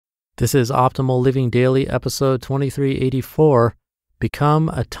This is Optimal Living Daily, episode 2384, Become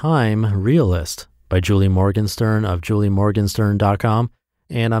a Time Realist by Julie Morgenstern of juliemorgenstern.com.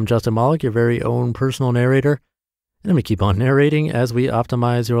 And I'm Justin Malik, your very own personal narrator. And I'm going to keep on narrating as we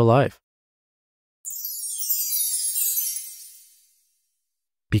optimize your life.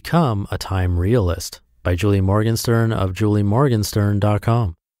 Become a Time Realist by Julie Morgenstern of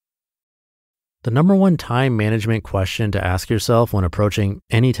juliemorgenstern.com. The number one time management question to ask yourself when approaching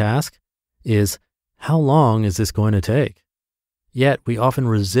any task is, how long is this going to take? Yet we often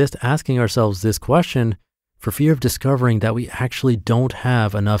resist asking ourselves this question for fear of discovering that we actually don't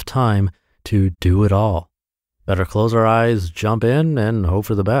have enough time to do it all. Better close our eyes, jump in, and hope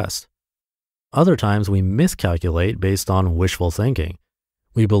for the best. Other times we miscalculate based on wishful thinking.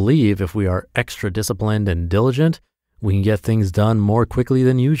 We believe if we are extra disciplined and diligent, we can get things done more quickly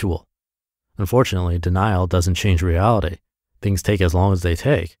than usual. Unfortunately, denial doesn't change reality. Things take as long as they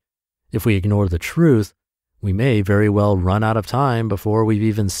take. If we ignore the truth, we may very well run out of time before we've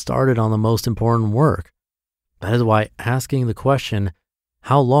even started on the most important work. That is why asking the question,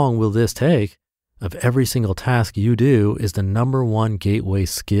 how long will this take, of every single task you do is the number one gateway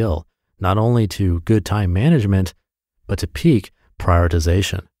skill, not only to good time management, but to peak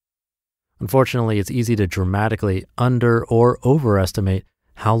prioritization. Unfortunately, it's easy to dramatically under or overestimate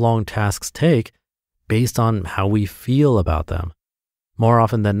how long tasks take based on how we feel about them. More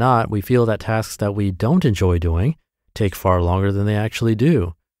often than not, we feel that tasks that we don't enjoy doing take far longer than they actually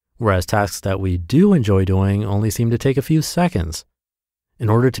do, whereas tasks that we do enjoy doing only seem to take a few seconds. In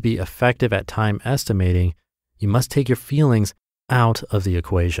order to be effective at time estimating, you must take your feelings out of the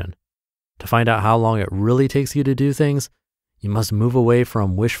equation. To find out how long it really takes you to do things, you must move away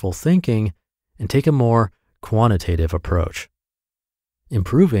from wishful thinking and take a more quantitative approach.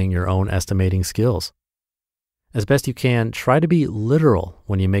 Improving your own estimating skills. As best you can, try to be literal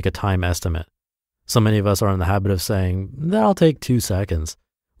when you make a time estimate. So many of us are in the habit of saying, that'll take 2 seconds,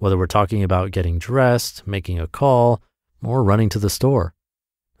 whether we're talking about getting dressed, making a call, or running to the store.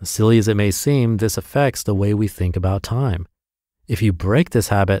 As silly as it may seem, this affects the way we think about time. If you break this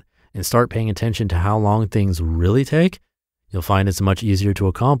habit and start paying attention to how long things really take, you'll find it's much easier to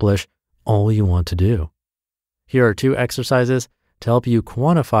accomplish all you want to do. Here are 2 exercises to help you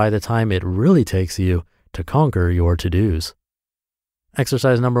quantify the time it really takes you to conquer your to-dos.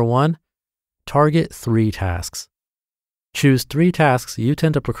 Exercise number 1, target 3 tasks. Choose 3 tasks you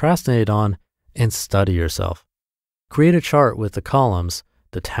tend to procrastinate on and study yourself. Create a chart with the columns,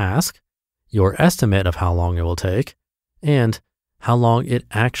 the task, your estimate of how long it will take, and how long it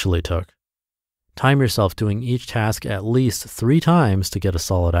actually took. Time yourself doing each task at least 3 times to get a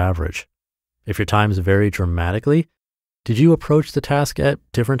solid average. If your times vary dramatically, did you approach the task at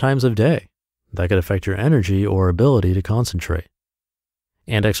different times of day? That could affect your energy or ability to concentrate.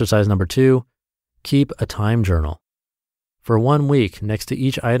 And exercise number 2, keep a time journal. For 1 week, next to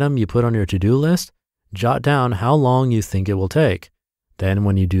each item you put on your to-do list, jot down how long you think it will take. Then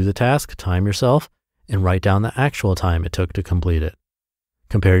when you do the task, time yourself and write down the actual time it took to complete it.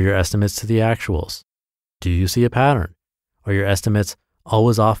 Compare your estimates to the actuals. Do you see a pattern? Are your estimates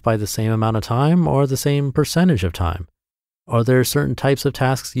always off by the same amount of time or the same percentage of time? Are there certain types of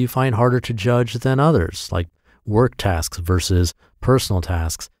tasks you find harder to judge than others, like work tasks versus personal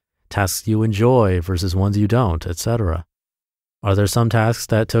tasks, tasks you enjoy versus ones you don't, etc.? Are there some tasks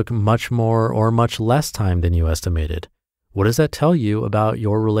that took much more or much less time than you estimated? What does that tell you about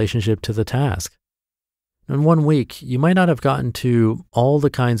your relationship to the task? In 1 week, you might not have gotten to all the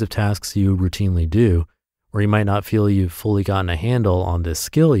kinds of tasks you routinely do, or you might not feel you've fully gotten a handle on this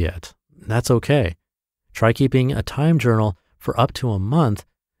skill yet. That's okay. Try keeping a time journal for up to a month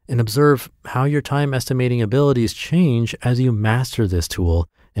and observe how your time estimating abilities change as you master this tool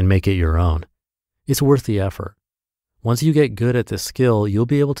and make it your own. It's worth the effort. Once you get good at this skill, you'll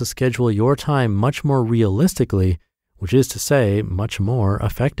be able to schedule your time much more realistically, which is to say, much more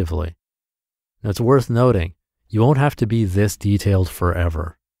effectively. Now, it's worth noting, you won't have to be this detailed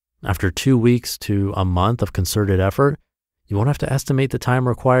forever. After 2 weeks to a month of concerted effort, you won't have to estimate the time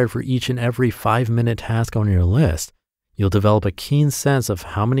required for each and every 5-minute task on your list. You'll develop a keen sense of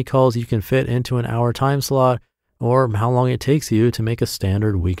how many calls you can fit into an hour time slot or how long it takes you to make a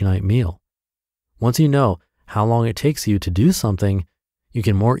standard weeknight meal. Once you know how long it takes you to do something, you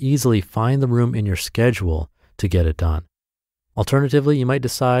can more easily find the room in your schedule to get it done. Alternatively, you might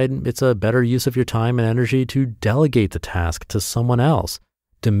decide it's a better use of your time and energy to delegate the task to someone else,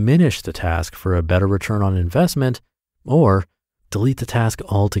 diminish the task for a better return on investment, or delete the task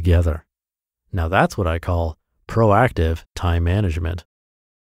altogether. Now that's what I call proactive time management.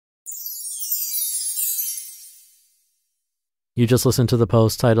 You just listened to the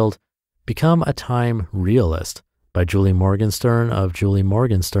post titled, Become a Time Realist by Julie Morgenstern of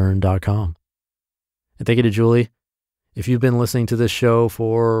juliemorgenstern.com. And thank you to Julie. If you've been listening to this show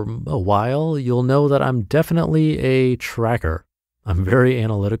for a while, you'll know that I'm definitely a tracker. I'm very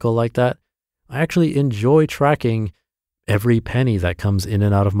analytical like that. I actually enjoy tracking every penny that comes in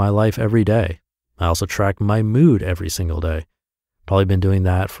and out of my life every day. I also track my mood every single day. Probably been doing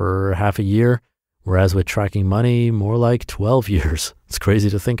that for half a year, whereas with tracking money, more like 12 years. It's crazy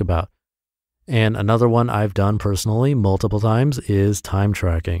to think about. And another one I've done personally multiple times is time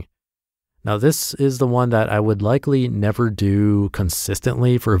tracking. Now, this is the one that I would likely never do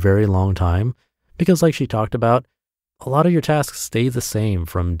consistently for a very long time because, like she talked about, a lot of your tasks stay the same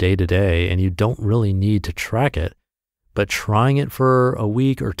from day to day and you don't really need to track it. But trying it for a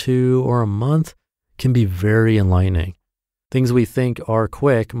week or two or a month can be very enlightening. Things we think are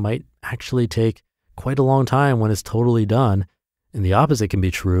quick might actually take quite a long time when it's totally done, and the opposite can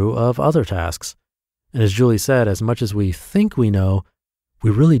be true of other tasks. And as Julie said, as much as we think we know, we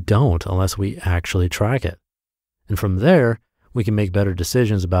really don't unless we actually track it. And from there, we can make better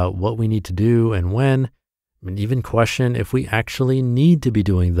decisions about what we need to do and when, and even question if we actually need to be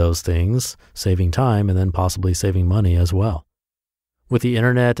doing those things, saving time and then possibly saving money as well. With the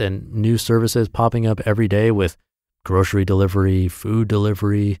internet and new services popping up every day with grocery delivery, food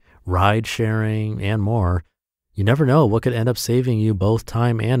delivery, ride sharing, and more, you never know what could end up saving you both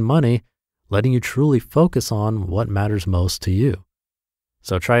time and money, letting you truly focus on what matters most to you.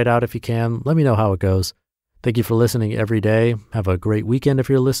 So try it out if you can. Let me know how it goes. Thank you for listening every day. Have a great weekend if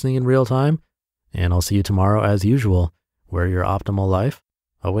you're listening in real time. And I'll see you tomorrow as usual, where your optimal life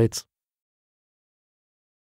awaits.